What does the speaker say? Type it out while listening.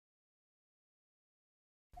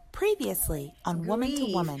Previously on Woman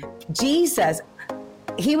to Woman. Jesus,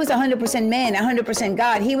 he was 100% man, 100%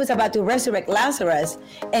 God. He was about to resurrect Lazarus.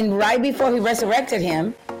 And right before he resurrected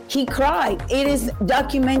him, he cried. It is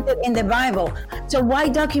documented in the Bible. So why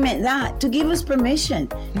document that? To give us permission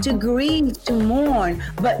to grieve, to mourn,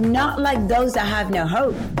 but not like those that have no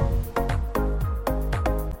hope.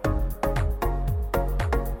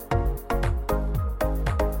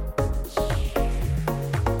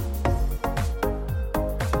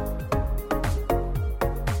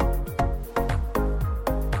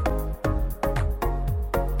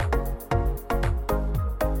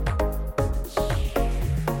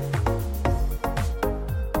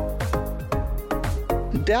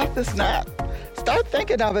 Death is not. Start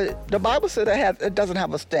thinking of it. The Bible said it doesn't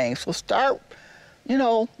have a sting. So start,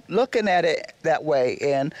 looking at it that way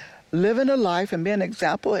and living a life and being an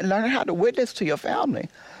example and learning how to witness to your family.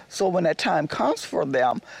 So when that time comes for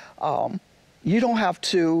them, you don't have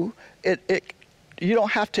to. You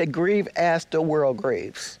don't have to grieve as the world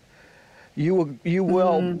grieves. You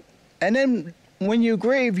will, and then when you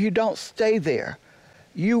grieve, you don't stay there.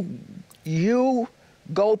 You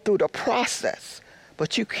go through the process.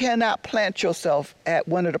 But you cannot plant yourself at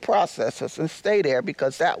one of the processes and stay there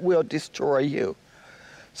because that will destroy you.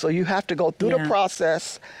 So you have to go through the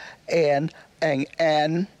process and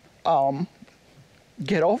get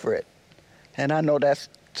over it. And I know that's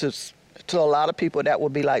to a lot of people that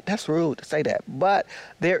would be like, that's rude to say that. But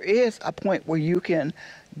there is a point where you can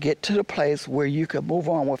get to the place where you can move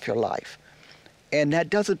on with your life. And that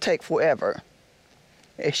doesn't take forever.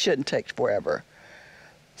 It shouldn't take forever.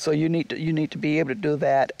 So you need to be able to do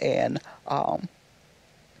that and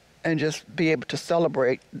just be able to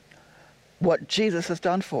celebrate what Jesus has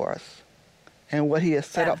done for us and what he has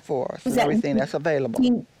set up for us and everything that's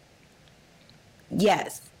available.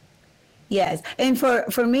 Yes. And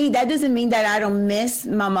for me, that doesn't mean that I don't miss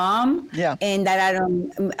my mom and that I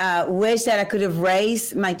don't wish that I could have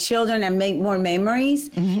raised my children and make more memories.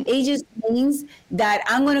 Mm-hmm. It just means that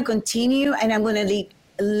I'm going to continue and I'm going to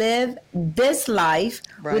live this life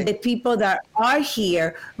with the people that are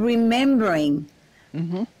here, remembering.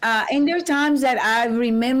 Mm-hmm. And there are times that I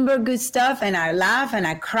remember good stuff and I laugh and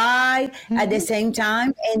I cry at the same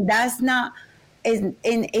time. And that's not,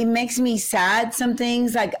 it makes me sad. Some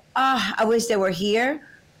things like, I wish they were here.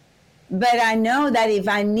 But I know that if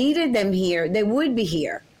I needed them here, they would be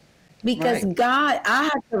here. Because God, I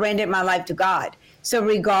have surrendered my life to God. So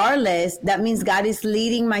regardless, that means God is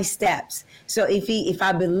leading my steps. So if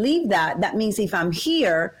I believe that means if I'm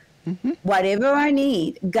here, whatever I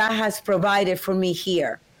need, God has provided for me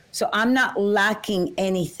here. So I'm not lacking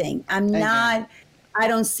anything. I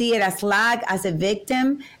don't see it as lack, as a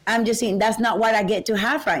victim. I'm just saying that's not what I get to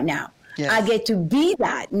have right now. Yes. I get to be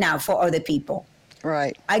that now for other people.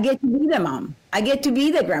 Right. I get to be the mom. I get to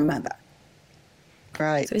be the grandmother.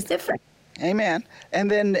 Right. So it's different. Amen. And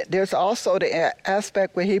then there's also the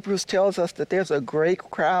aspect where Hebrews tells us that there's a great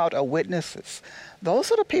crowd of witnesses.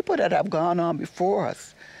 Those are the people that have gone on before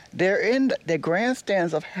us. They're in the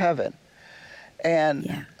grandstands of heaven.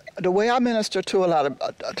 And the way I minister to a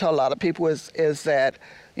lot of people is that,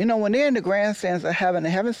 when they're in the grandstands of heaven,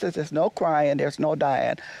 and heaven says there's no crying, there's no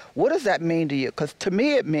dying. What does that mean to you? Because to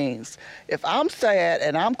me it means if I'm sad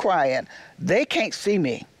and I'm crying, they can't see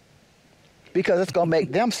me because it's going to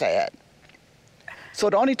make them sad. So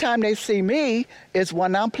the only time they see me is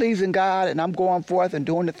when I'm pleasing God and I'm going forth and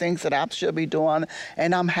doing the things that I should be doing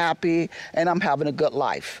and I'm happy and I'm having a good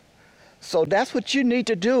life. So that's what you need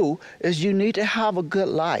to do, is you need to have a good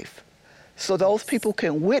life. So those people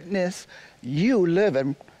can witness you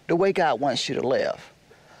living the way God wants you to live.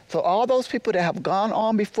 So all those people that have gone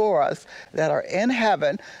on before us that are in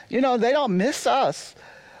heaven, they don't miss us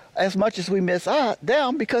as much as we miss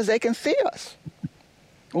them because they can see us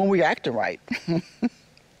when we're acting right.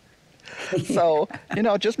 So,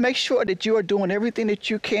 just make sure that you are doing everything that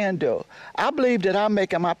you can do. I believe that I'm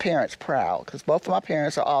making my parents proud because both of my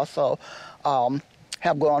parents are also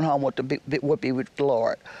have gone home with the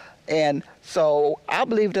Lord. And so I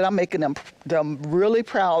believe that I'm making them really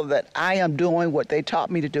proud that I am doing what they taught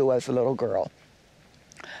me to do as a little girl.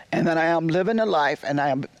 And that I am living a life and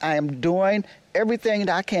I am doing everything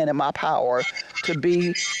that I can in my power to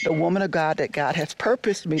be the woman of God that God has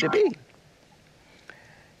purposed me to be.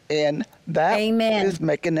 And that is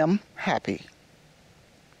making them happy.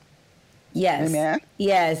 Yes. Amen.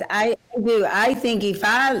 Yes, I do. I think if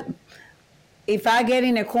I get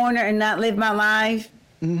in a corner and not live my life,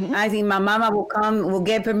 I think my mama will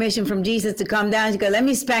get permission from Jesus to come down. She goes, let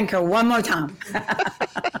me spank her one more time.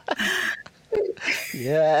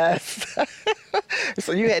 Yes.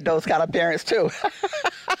 So you had those kind of parents too.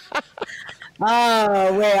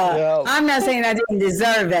 Oh, well, Yeah. I'm not saying I didn't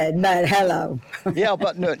deserve it, but hello. Yeah,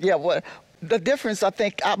 but no, yeah, what the difference I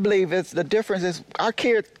believe is the difference is our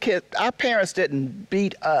parents didn't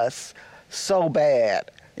beat us so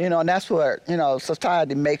bad. And that's what,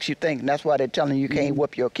 society makes you think, and that's why they're telling you can't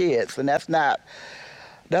whip your kids. And that's not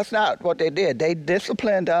what they did. They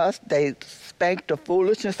disciplined us. They spanked the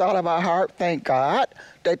foolishness out of our heart. Thank God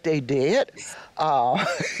that they did.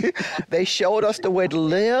 They showed us the way to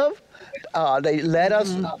live. They led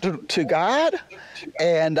us to God.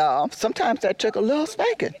 And sometimes that took a little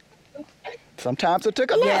spanking. Sometimes it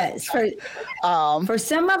took a lot. Yes, for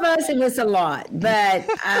some of us it was a lot, but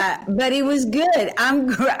it was good.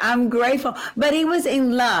 I'm grateful, but it was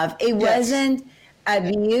in love. It wasn't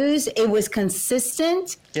abuse. It was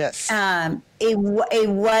consistent. Yes. It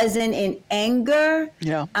wasn't in anger.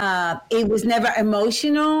 Yeah. It was never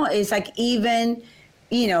emotional. It's like even,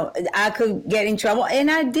 I could get in trouble,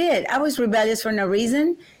 and I did. I was rebellious for no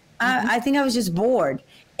reason. I think I was just bored,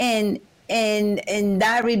 and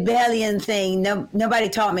that rebellion thing, nobody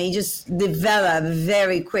taught me. It just developed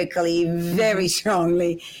very quickly, very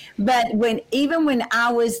strongly. But even when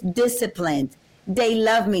I was disciplined, they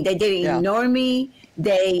loved me. They didn't ignore me.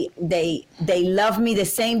 They love me the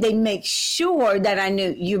same. They make sure that I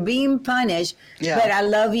knew you're being punished, but I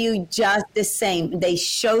love you just the same. They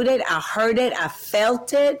showed it. I heard it. I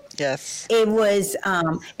felt it. Yes. It was,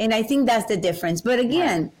 and I think that's the difference. But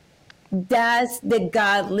again, that's the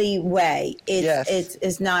godly way.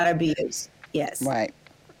 It's not abuse. Yes. Right.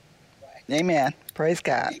 Amen. Praise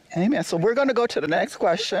God. Amen. So we're going to go to the next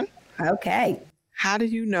question. Okay. How do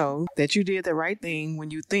you know that you did the right thing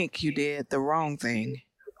when you think you did the wrong thing,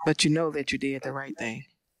 but you know that you did the right thing?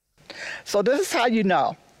 So this is how you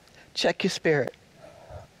know. Check your spirit.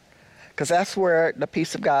 Because that's where the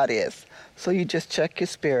peace of God is. So you just check your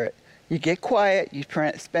spirit. You get quiet, you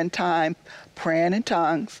spend time praying in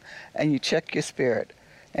tongues, and you check your spirit.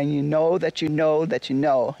 And you know that you know that you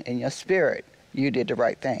know in your spirit you did the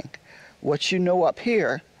right thing. What you know up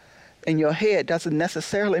here in your head doesn't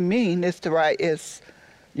necessarily mean it's the right,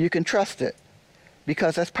 you can trust it.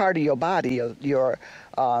 Because that's part of your body, your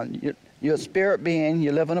spirit being,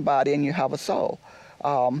 you live in a body and you have a soul.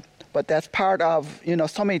 But that's part of,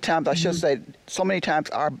 so many times, I should say, so many times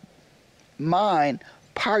our mind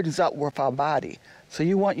partners up with our body. So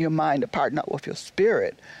you want your mind to partner up with your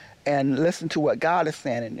spirit and listen to what God is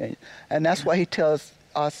saying. And that's why he tells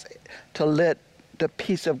us to let the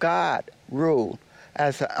peace of God rule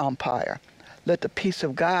as an umpire. Let the peace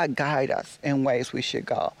of God guide us in ways we should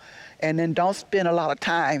go. And then don't spend a lot of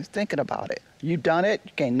time thinking about it. You've done it.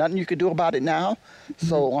 Nothing you can do about it now.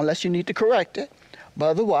 So unless you need to correct it.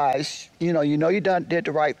 But otherwise, you did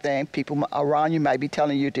the right thing. People around you might be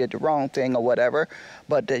telling you did the wrong thing or whatever.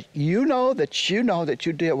 But that you know that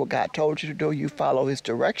you did what God told you to do. You follow his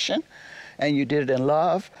direction and you did it in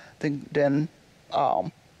love. Then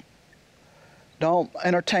don't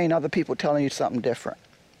entertain other people telling you something different.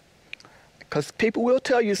 Because people will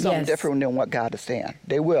tell you something different than what God is saying.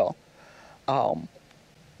 They will.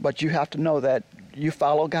 But you have to know that you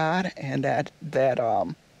follow God and that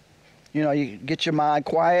you get your mind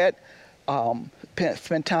quiet,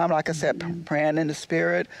 spend time, like I said, praying in the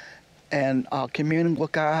Spirit and communing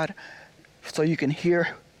with God so you can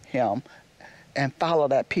hear him and follow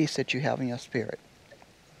that peace that you have in your spirit.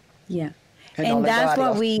 Yeah. And that's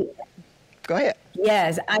what Go ahead.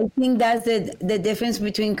 Yes, I think that's the difference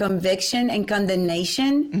between conviction and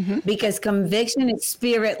condemnation, because conviction is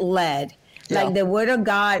spirit-led. Like the word of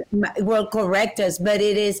God will correct us, but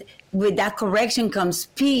it is with that correction comes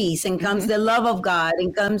peace and comes the love of God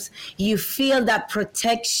and you feel that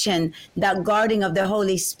protection, that guarding of the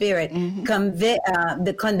Holy Spirit.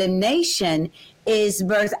 The condemnation is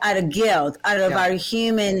birthed out of guilt, out of our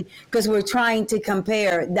human, because we're trying to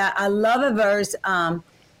compare that. I love a verse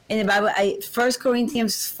in the Bible, 1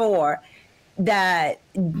 Corinthians 4, that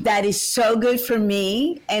is so good for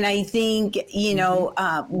me. And I think,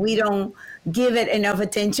 we don't give it enough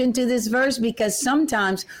attention to this verse because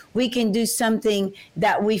sometimes we can do something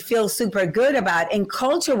that we feel super good about. And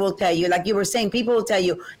culture will tell you, like you were saying, people will tell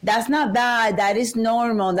you, that's not bad, that is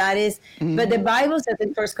normal, that is. But the Bible says in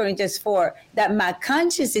 1 Corinthians 4 that my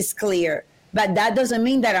conscience is clear, but that doesn't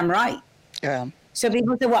mean that I'm right. Yeah. So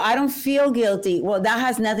people say, well, I don't feel guilty. Well, that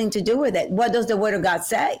has nothing to do with it. What does the word of God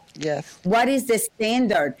say? Yes. What is the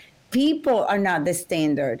standard? People are not the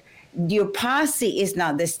standard. Your posse is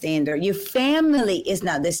not the standard. Your family is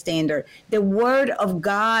not the standard. The word of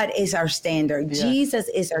God is our standard. Yes. Jesus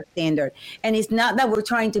is our standard. And it's not that we're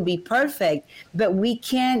trying to be perfect, but we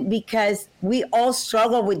can't, because we all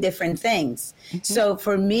struggle with different things. So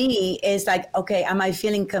for me, it's like, okay, am I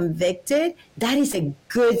feeling convicted? That is a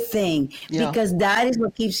good thing, because that is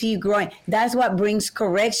what keeps you growing. That's what brings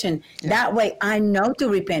correction. That way I know to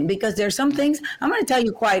repent, because there's some things, I'm going to tell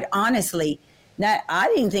you quite honestly, that I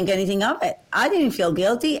didn't think anything of it. I didn't feel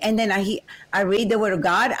guilty. And then I read the word of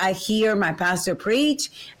God. I hear my pastor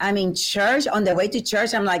preach. I'm in church. On the way to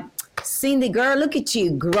church, I'm like, Cindy, girl, look at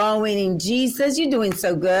you growing in Jesus. You're doing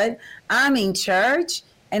so good. I'm in church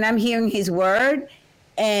and I'm hearing his word.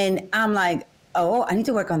 And I'm like, oh, I need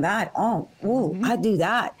to work on that. Oh, ooh, I do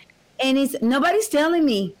that. And nobody's telling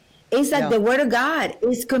me. It's like the word of God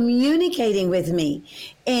is communicating with me.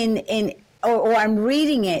 Or I'm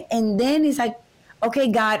reading it. And then it's like, okay,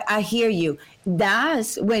 God, I hear you.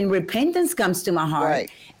 That's when repentance comes to my heart.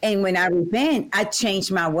 Right. And when I repent, I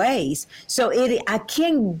change my ways. So I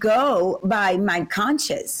can't go by my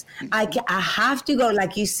conscience. I have to go,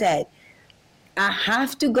 like you said, I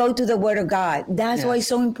have to go to the word of God. That's why it's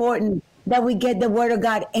so important that we get the word of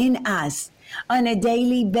God in us on a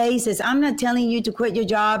daily basis. I'm not telling you to quit your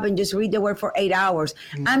job and just read the word for 8 hours.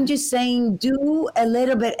 I'm just saying do a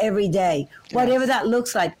little bit every day, whatever that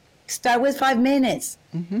looks like. Start with 5 minutes.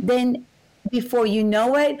 Then before you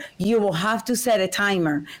know it, you will have to set a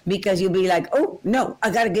timer, because you'll be like, oh, no, I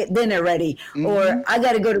got to get dinner ready, or I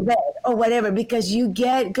got to go to bed, or whatever, because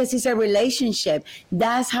it's a relationship.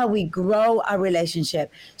 That's how we grow our relationship.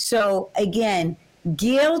 So again,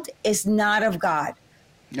 guilt is not of God.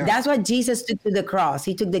 No. That's what Jesus took to the cross.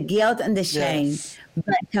 He took the guilt and the shame. Yes.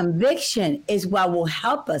 But conviction is what will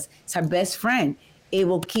help us. It's our best friend. It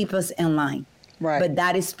will keep us in line. Right. But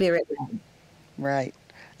that is spirit-led. Right.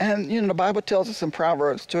 And, the Bible tells us in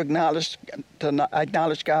Proverbs to acknowledge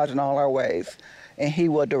God in all our ways, and he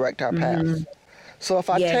will direct our paths. So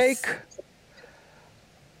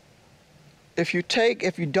if you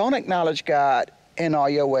don't acknowledge God in all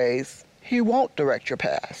your ways, he won't direct your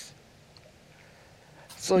paths.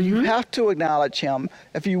 So you have to acknowledge him.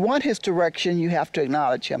 If you want his direction, you have to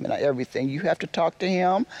acknowledge him in everything. You have to talk to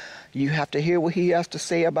him. You have to hear what he has to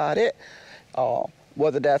say about it.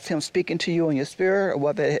 Whether that's him speaking to you in your spirit, or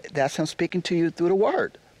whether that's him speaking to you through the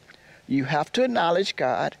word. You have to acknowledge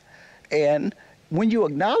God. And when you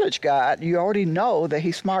acknowledge God, you already know that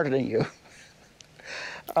he's smarter than you.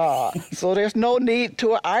 So there's no need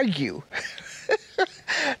to argue.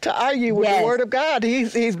 To argue with the word of God.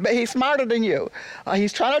 He's smarter than you.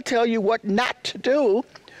 He's trying to tell you what not to do,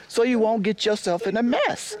 so you won't get yourself in a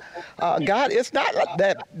mess. God, it's not like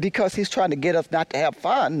that because he's trying to get us not to have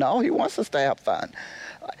fun. No, he wants us to have fun.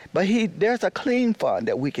 But there's a clean fun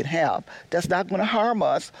that we can have that's not going to harm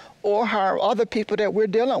us or harm other people that we're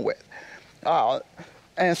dealing with.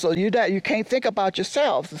 And so you can't think about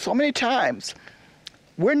yourselves. So many times,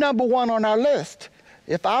 we're number one on our list.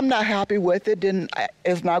 If I'm not happy with it, then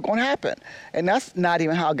it's not going to happen. And that's not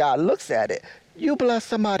even how God looks at it. You bless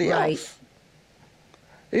somebody else.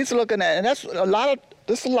 He's looking at, and there's a lot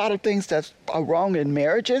of things that are wrong in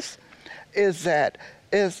marriages, is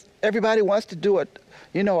everybody wants to do it.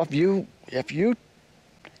 If you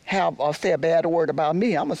have or say a bad word about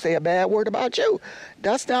me, I'm gonna say a bad word about you.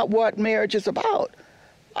 That's not what marriage is about.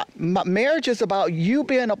 Marriage is about you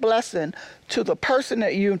being a blessing to the person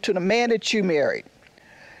to the man that you married,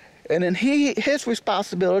 and then his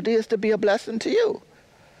responsibility is to be a blessing to you.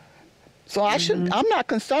 So I'm not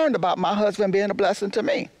concerned about my husband being a blessing to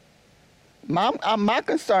me. My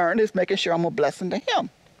concern is making sure I'm a blessing to him.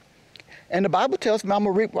 And the Bible tells me I'm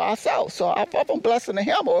going to reap what I sow. So if I'm a blessing to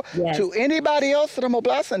him or to anybody else that I'm a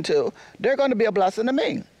blessing to, they're going to be a blessing to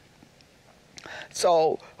me.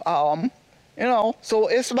 So, so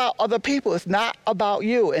it's about other people. It's not about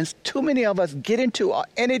you. And too many of us get into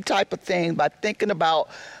any type of thing by thinking about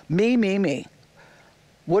me.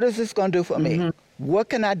 What is this going to do for me? What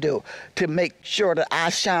can I do to make sure that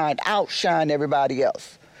I outshine everybody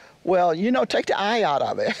else? Well, take the I out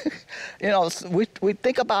of it. We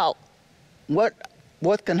think about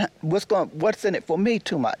what's in it for me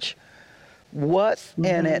too much. What's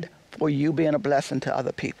in it for you being a blessing to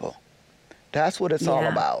other people? That's what it's all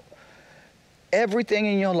about. Everything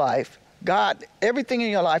in your life, everything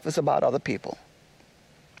in your life is about other people.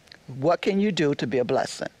 What can you do to be a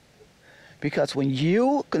blessing? Because when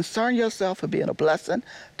you concern yourself with being a blessing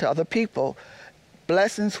to other people,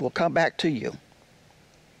 blessings will come back to you.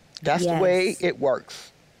 That's the way it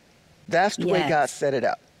works. That's the way God set it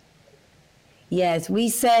up. Yes,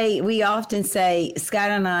 we often say, Scott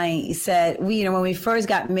and I said, when we first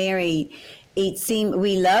got married, it seemed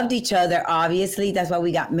we loved each other, obviously. That's why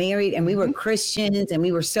we got married, and we were Christians, and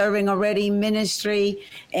we were serving already in ministry.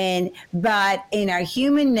 But in our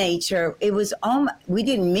human nature, it was, we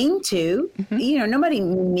didn't mean to, nobody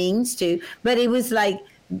means to, but it was like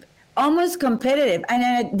almost competitive. And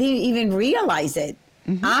I didn't even realize it.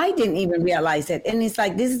 I didn't even realize it. And it's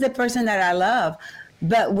like, this is the person that I love.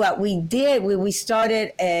 But what we did, we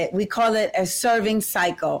started, we call it a serving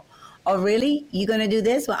cycle. Oh, really? You're going to do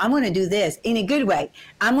this? Well, I'm going to do this in a good way.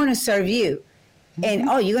 I'm going to serve you. And,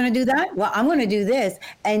 oh, you're going to do that? Well, I'm going to do this.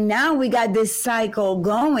 And now we got this cycle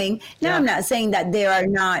going. Now, I'm not saying that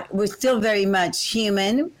we're still very much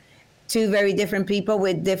human, two very different people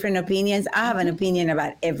with different opinions. I have an opinion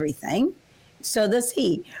about everything. So does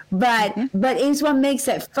he. But it's what makes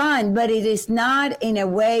it fun. But it is not in a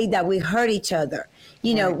way that we hurt each other.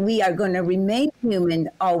 We are going to remain human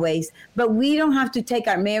always, but we don't have to take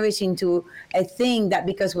our marriage into a thing that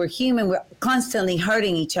because we're human, we're constantly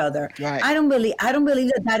hurting each other. Right. I don't believe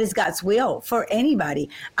that is God's will for anybody.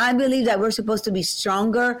 I believe that we're supposed to be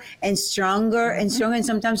stronger and stronger and stronger. And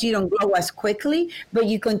sometimes you don't grow as quickly, but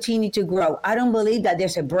you continue to grow. I don't believe that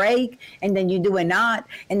there's a break and then you do a knot,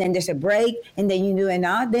 and then there's a break and then you do a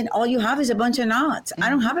knot. Then all you have is a bunch of knots. I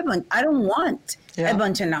don't want a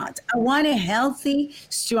bunch of knots. I want a healthy,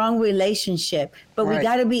 strong relationship, but we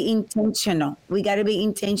got to be intentional.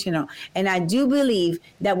 And I do believe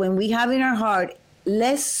that when we have in our heart,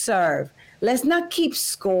 let's serve. Let's not keep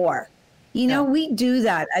score. We do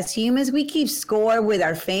that as humans. We keep score with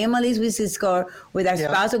our families. We keep score with our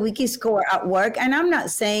spouses. We keep score at work. And I'm not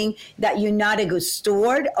saying that you're not a good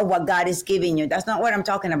steward of what God is giving you. That's not what I'm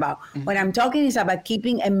talking about. What I'm talking is about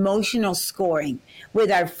keeping emotional scoring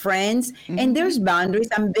with our friends. And there's boundaries.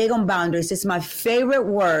 I'm big on boundaries. It's my favorite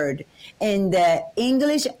word in the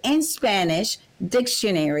English and Spanish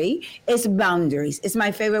dictionary. Is boundaries. It's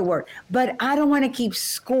my favorite word. But I don't want to keep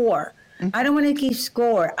score. I don't want to keep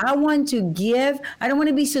score. I want to give. I don't want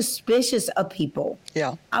to be suspicious of people.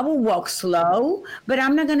 Yeah. I will walk slow, but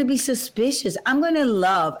I'm not going to be suspicious. I'm going to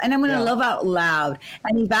love, and I'm going to love out loud.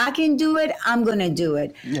 And if I can do it, I'm going to do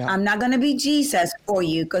it. Yeah. I'm not going to be Jesus for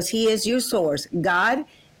you because he is your source. God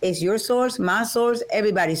is your source, my source,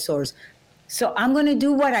 everybody's source. So I'm going to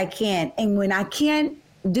do what I can. And when I can't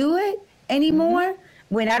do it anymore,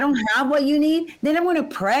 when I don't have what you need, then I'm going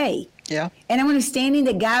to pray. Yeah. And I'm going to stand in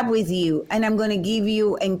the gap with you, and I'm going to give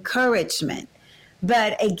you encouragement.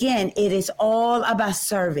 But again, it is all about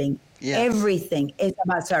serving. Yes. Everything is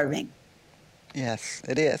about serving. Yes,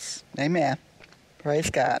 it is. Amen. Praise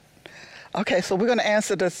God. Okay, so we're going to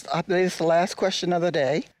answer this. I believe it's the last question of the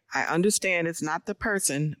day. I understand it's not the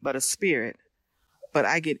person, but a spirit. But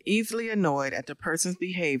I get easily annoyed at the person's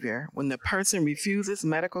behavior when the person refuses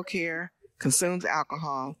medical care, consumes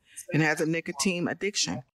alcohol, and has a nicotine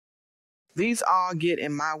addiction. These all get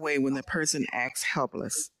in my way when the person acts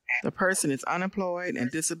helpless. The person is unemployed and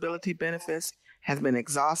disability benefits has been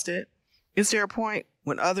exhausted. Is there a point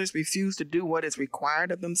when others refuse to do what is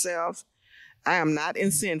required of themselves? I am not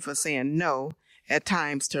in sin for saying no at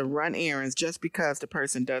times to run errands just because the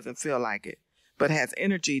person doesn't feel like it, but has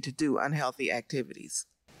energy to do unhealthy activities.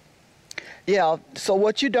 Yeah, so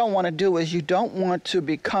what you don't want to do is you don't want to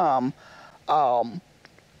become the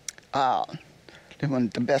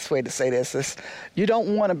best way to say this is you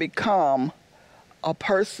don't want to become a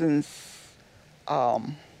person's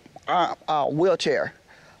wheelchair,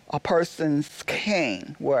 a person's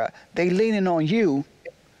cane, where they leaning on you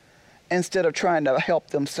instead of trying to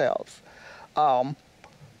help themselves.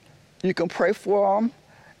 You can pray for them.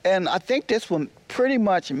 And I think this one pretty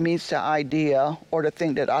much meets the idea or the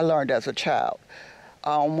thing that I learned as a child.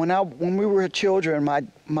 When we were children,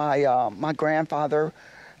 my grandfather,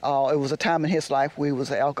 it was a time in his life where he was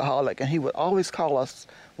an alcoholic, and he would always call us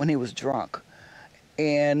when he was drunk.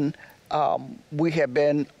 And we had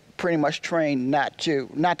been pretty much trained not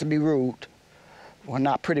to be rude. Well,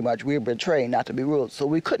 not pretty much. We had been trained not to be rude, so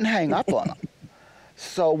we couldn't hang up on him.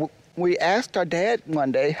 So we asked our dad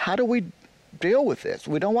one day, how do we deal with this?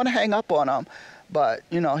 We don't want to hang up on him, but,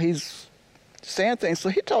 he's saying things. So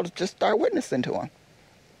he told us just start witnessing to him.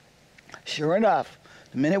 Sure enough,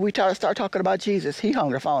 the minute we start talking about Jesus, he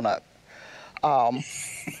hung the phone up.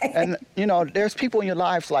 And, there's people in your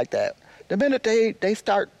lives like that. The minute they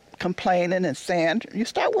start complaining and saying, you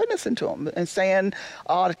start witnessing to them and saying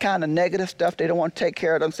all the kind of negative stuff. They don't want to take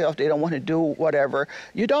care of themselves. They don't want to do whatever.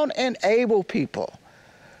 You don't enable people.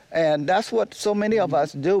 And that's what so many of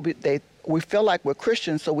us do. We feel like we're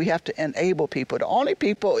Christians, so we have to enable people. The only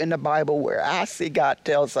people in the Bible where I see God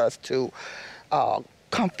tells us to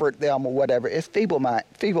comfort them or whatever. It's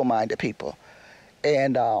feeble-minded people.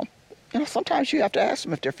 And, sometimes you have to ask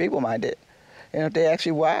them if they're feeble-minded. And if they ask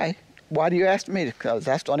you why do you ask me? Because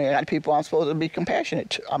that's the only kind of people I'm supposed to be compassionate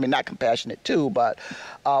to. I mean, not compassionate to, but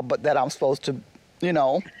that I'm supposed to,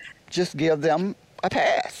 just give them a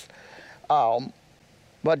pass.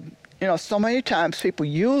 But, so many times people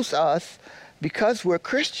use us because we're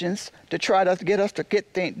Christians to try to get us to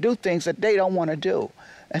do things that they don't want to do.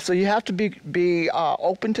 And so you have to be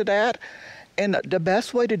open to that. And the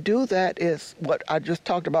best way to do that is what I just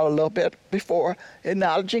talked about a little bit before,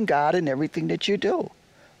 acknowledging God in everything that you do.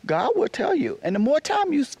 God will tell you. And the more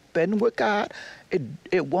time you spend with God,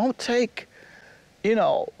 it won't take, it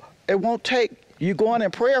won't take you going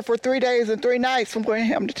in prayer for 3 days and 3 nights for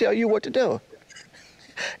him to tell you what to do.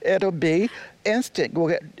 It'll be instant.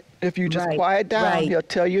 If you just quiet down, he'll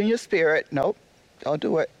tell you in your spirit, nope, don't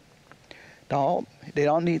do it. They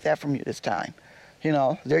don't need that from you this time.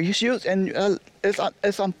 They're used, and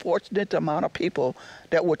it's unfortunate the amount of people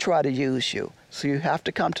that will try to use you. So you have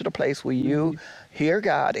to come to the place where you hear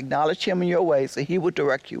God, acknowledge him in your ways, so he will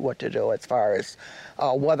direct you what to do as far as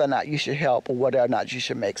whether or not you should help or whether or not you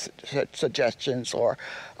should make suggestions or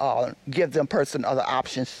give them other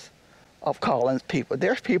options of calling people.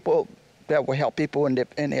 There's people that will help people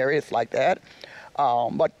in areas like that.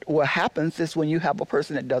 But what happens is when you have a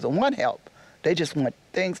person that doesn't want help, they just want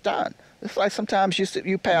things done. It's like sometimes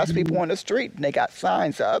you pass people on the street and they got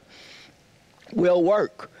signs up, will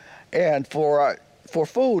work, and for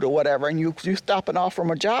food or whatever, and you stop and offer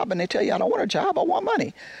them a job, and they tell you, I don't want a job, I want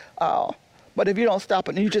money. But if you don't stop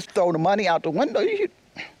and you just throw the money out the window,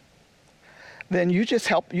 then you just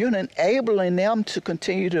you're enabling them to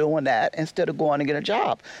continue doing that instead of going to get a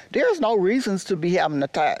job. There's no reasons to be having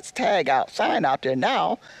a sign out there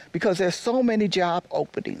now because there's so many job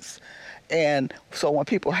openings. And so when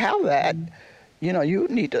people have that, you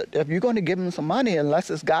need to, if you're going to give them some money, unless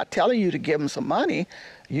it's God telling you to give them some money,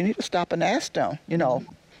 you need to stop and ask them,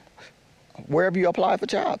 wherever you apply for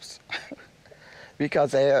jobs.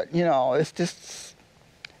 Because it's just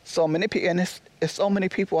so many people, and it's so many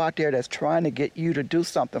people out there that's trying to get you to do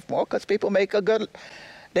something for, because people they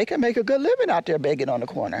can make a good living out there begging on the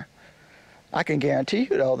corner. I can guarantee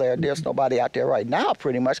you, though, there's nobody out there right now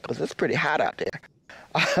pretty much because it's pretty hot out there.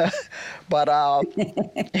 But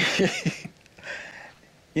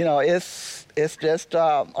it's just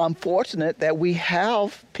unfortunate that we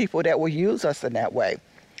have people that will use us in that way.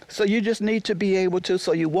 So you just need to be able to,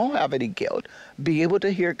 so you won't have any guilt, be able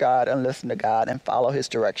to hear God and listen to God and follow his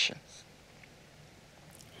directions.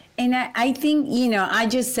 And I think, I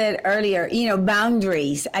just said earlier,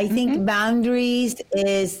 boundaries. I think boundaries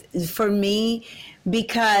is, for me,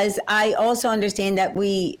 because I also understand that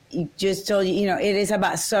we just told you, it is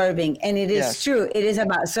about serving. And it is true. It is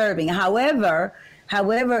about serving. However,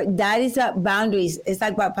 that is about boundaries. It's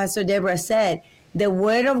like what Pastor Deborah said. The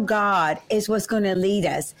word of God is what's going to lead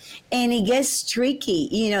us. And it gets tricky.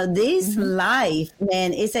 This life,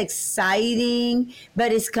 man, it's exciting,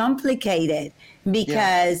 but it's complicated.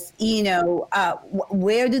 Because,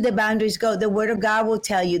 where do the boundaries go? The word of God will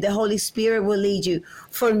tell you. The Holy Spirit will lead you.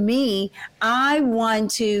 For me, I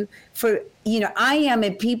am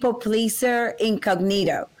a people pleaser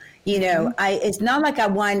incognito. It's not like I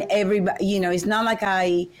want everybody, it's not like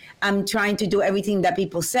I'm trying to do everything that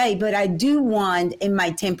people say, but I do want, in my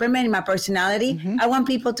temperament, in my personality, I want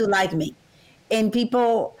people to like me. And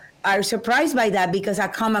people are surprised by that because I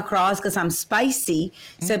come across, because I'm spicy.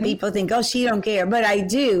 So people think, oh, she don't care. But I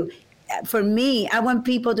do. For me, I want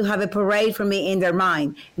people to have a parade for me in their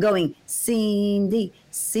mind going, Cindy,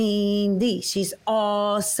 she's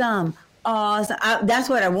awesome. That's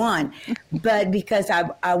what I want. But because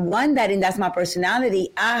I want that and that's my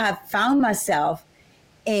personality, I have found myself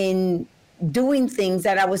in doing things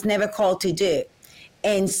that I was never called to do.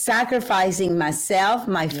 And sacrificing myself,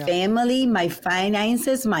 my family, my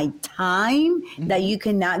finances, my time that you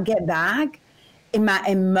cannot get back, and my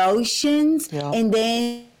emotions. Yeah. And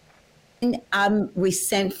then I'm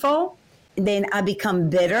resentful. And then I become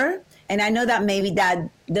bitter. And I know that maybe that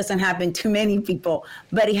doesn't happen to many people,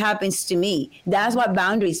 but it happens to me. That's what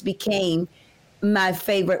boundaries became my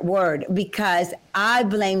favorite word, because I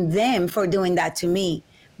blame them for doing that to me.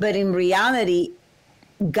 But in reality,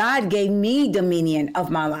 God gave me dominion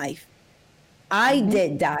of my life. I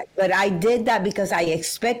did that, but I did that because I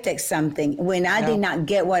expected something. When I did not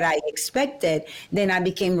get what I expected, then I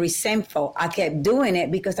became resentful. I kept doing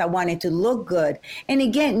it because I wanted to look good. And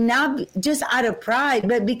again, not just out of pride,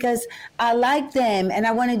 but because I like them and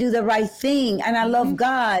I want to do the right thing and I love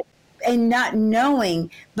God, and not knowing,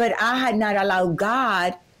 but I had not allowed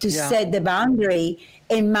God to set the boundary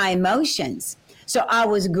in my emotions. So I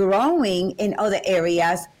was growing in other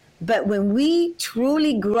areas. But when we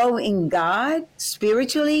truly grow in God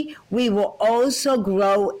spiritually, we will also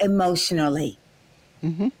grow emotionally.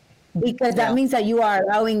 Mm-hmm. Because that means that you are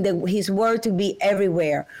allowing his word to be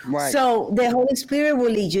everywhere. Right. So the Holy Spirit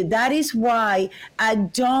will lead you. That is why I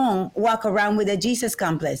don't walk around with a Jesus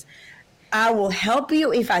complex. I will help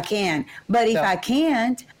you if I can. But if I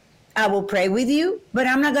can't, I will pray with you, but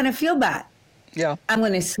I'm not going to feel bad. Yeah. I'm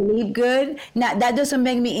going to sleep good. Now, that doesn't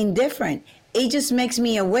make me indifferent. It just makes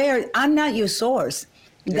me aware I'm not your source.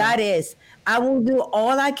 Yeah. God is. I will do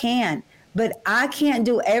all I can, but I can't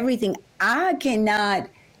do everything. I cannot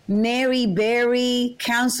marry, bury,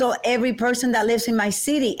 counsel every person that lives in my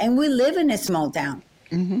city. And we live in a small town.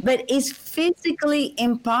 Mm-hmm. But it's physically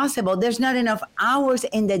impossible. There's not enough hours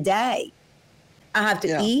in the day. I have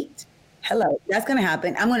to eat. Hello, that's going to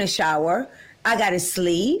happen. I'm going to shower. I got to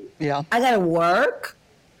sleep. Yeah. I got to work.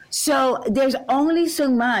 So there's only so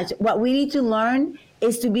much. What we need to learn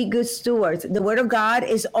is to be good stewards. The word of God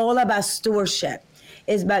is all about stewardship.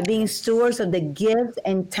 It's about being stewards of the gifts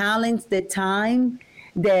and talents, the time,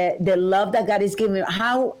 the love that God is giving.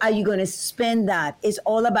 How are you going to spend that? It's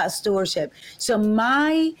all about stewardship. So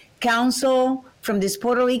my counsel from this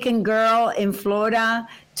Puerto Rican girl in Florida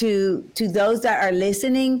to those that are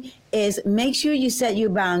listening is make sure you set your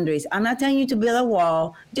boundaries. I'm not telling you to build a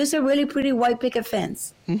wall, just a really pretty white picket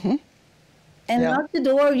fence. Mm-hmm. And lock the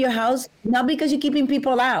door of your house, not because you're keeping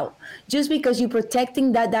people out, just because you're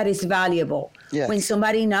protecting that is valuable. Yes. When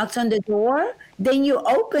somebody knocks on the door, then you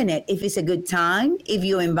open it. If it's a good time, if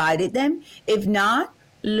you invited them. If not,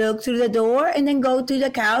 look through the door and then go to the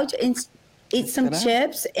couch and eat some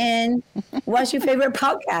chips and watch your favorite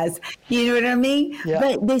podcast. You know what I mean? Yeah.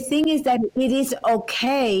 But the thing is that it is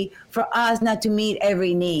okay for us not to meet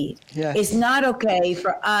every need. Yes. It's not okay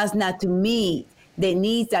for us not to meet the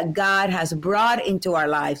needs that God has brought into our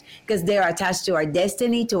lives because they are attached to our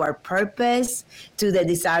destiny, to our purpose, to the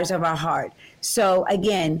desires of our heart. So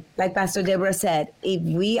again, like Pastor Deborah said, if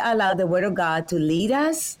we allow the word of God to lead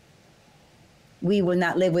us, we will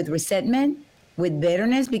not live with resentment, with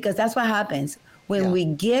bitterness, because that's what happens. When we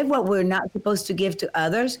give what we're not supposed to give to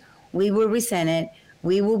others, we will resent it,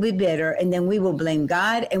 we will be bitter, and then we will blame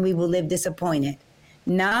God and we will live disappointed.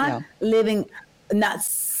 Not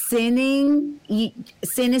sinning.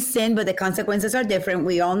 Sin is sin, but the consequences are different.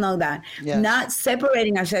 We all know that. Yes. Not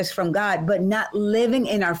separating ourselves from God, but not living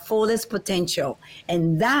in our fullest potential.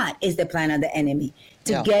 And that is the plan of the enemy,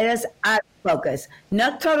 to get us out of focus.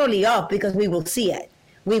 Not totally off, because we will see it.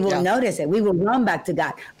 We will notice it. We will run back to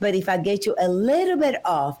God. But if I get you a little bit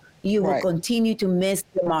off, you will continue to miss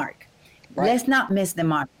the mark. Let's not miss the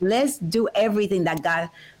mark. Let's do everything that God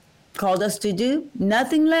called us to do.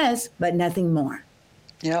 Nothing less, but nothing more.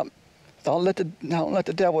 Yep. Don't let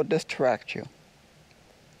the devil distract you.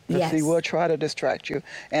 Yes. He will try to distract you.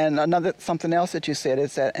 And something else that you said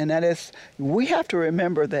is that we have to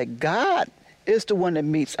remember that God is the one that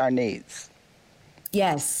meets our needs.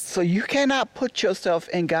 Yes. So you cannot put yourself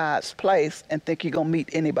in God's place and think you're gonna meet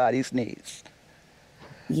anybody's needs.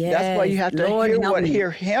 Yes. That's why you have to Lord, hear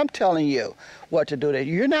him telling you what to do. That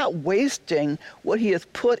you're not wasting what he has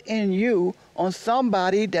put in you on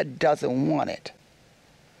somebody that doesn't want it.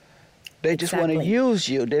 They just want to use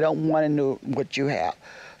you. They don't want to know what you have.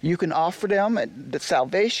 You can offer them the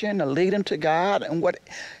salvation and lead them to God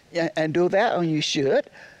and do that, and you should.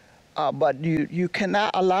 But you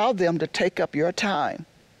cannot allow them to take up your time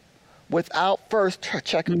without first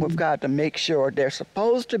checking with God to make sure they're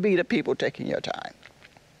supposed to be the people taking your time.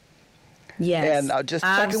 Yes. And just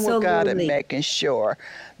checking with God and making sure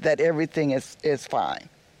that everything is fine.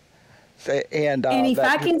 And if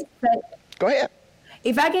I can say, go ahead.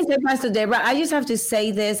 If I can say, Pastor Deborah, I just have to say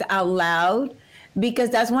this out loud, because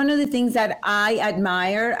that's one of the things that I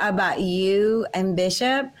admire about you and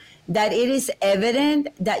Bishop, that it is evident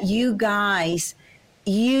that you guys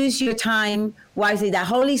use your time wisely. The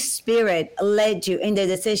Holy Spirit led you in the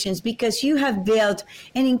decisions, because you have built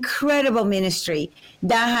an incredible ministry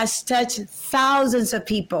that has touched thousands of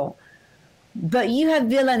people. But you have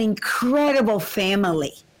built an incredible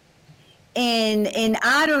family. And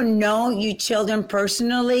I don't know you children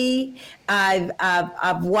personally.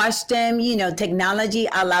 I've watched them. You know, technology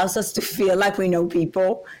allows us to feel like we know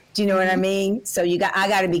people. Do you know what I mean? So I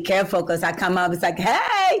got to be careful, because I come up, it's like,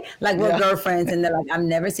 hey, like we're girlfriends, and they're like, I've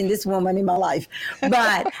never seen this woman in my life.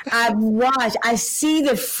 But I've watched. I see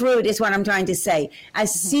the fruit. Is what I'm trying to say. I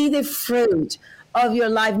see the fruit of your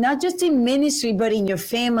life, not just in ministry, but in your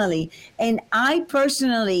family. And I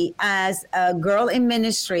personally, as a girl in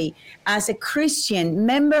ministry, as a Christian,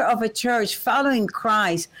 member of a church, following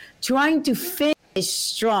Christ, trying to finish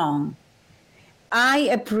strong, I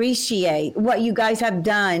appreciate what you guys have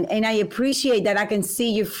done, and I appreciate that I can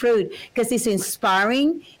see your fruit because it's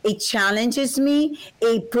inspiring. It challenges me.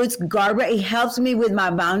 It puts guardrail. It helps me with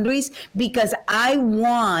my boundaries because I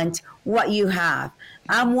want what you have.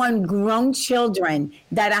 I want grown children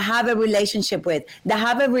that I have a relationship with, that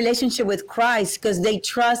have a relationship with Christ because they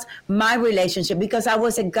trust my relationship because I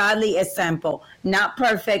was a godly example. Not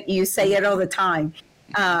perfect. You say it all the time.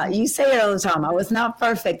 You say it all the time. I was not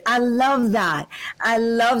perfect. I love that. I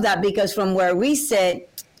love that because from where we sit,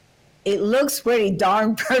 it looks pretty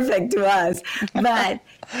darn perfect to us. But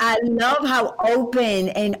I love how open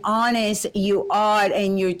and honest you are,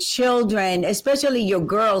 and your children, especially your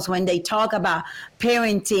girls, when they talk about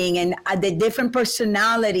parenting and the different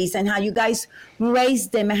personalities and how you guys raise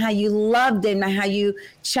them and how you love them and how you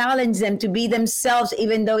challenge them to be themselves,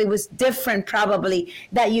 even though it was different probably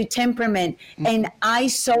that you temperament. And I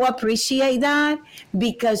so appreciate that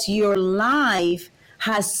because your life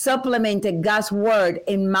has supplemented God's word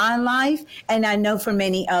in my life, and I know for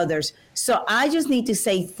many others. So I just need to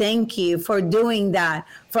say thank you for doing that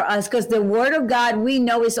for us, because the word of God, we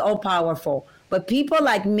know is all powerful. But people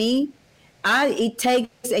like me, it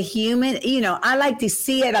takes a human, I like to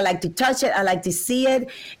see it. I like to touch it. I like to see it.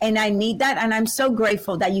 And I need that. And I'm so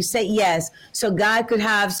grateful that you say yes, so God could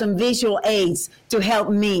have some visual aids to help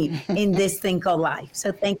me in this thing called life.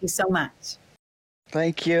 So thank you so much.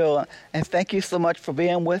 Thank you. And thank you so much for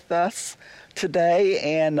being with us today.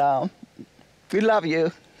 And we love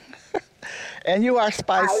you. And you are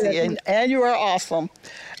spicy and you are awesome.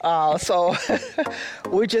 So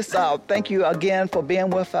we just thank you again for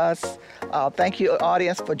being with us. Thank you,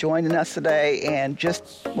 audience, for joining us today. And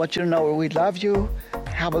just want you to know we love you.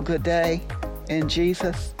 Have a good day in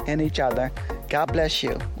Jesus and each other. God bless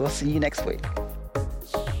you. We'll see you next week.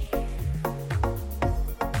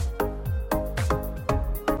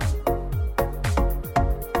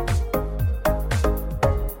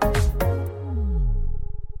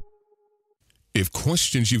 If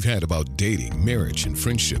questions you've had about dating, marriage, and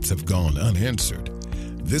friendships have gone unanswered,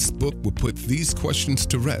 this book will put these questions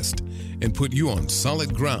to rest and put you on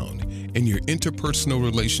solid ground in your interpersonal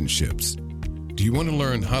relationships. Do you want to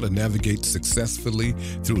learn how to navigate successfully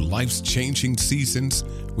through life's changing seasons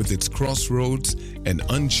with its crossroads and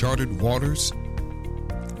uncharted waters?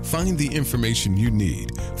 Find the information you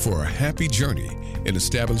need for a happy journey in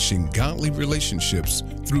establishing godly relationships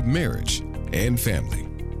through marriage and family.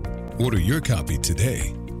 Order your copy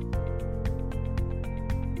today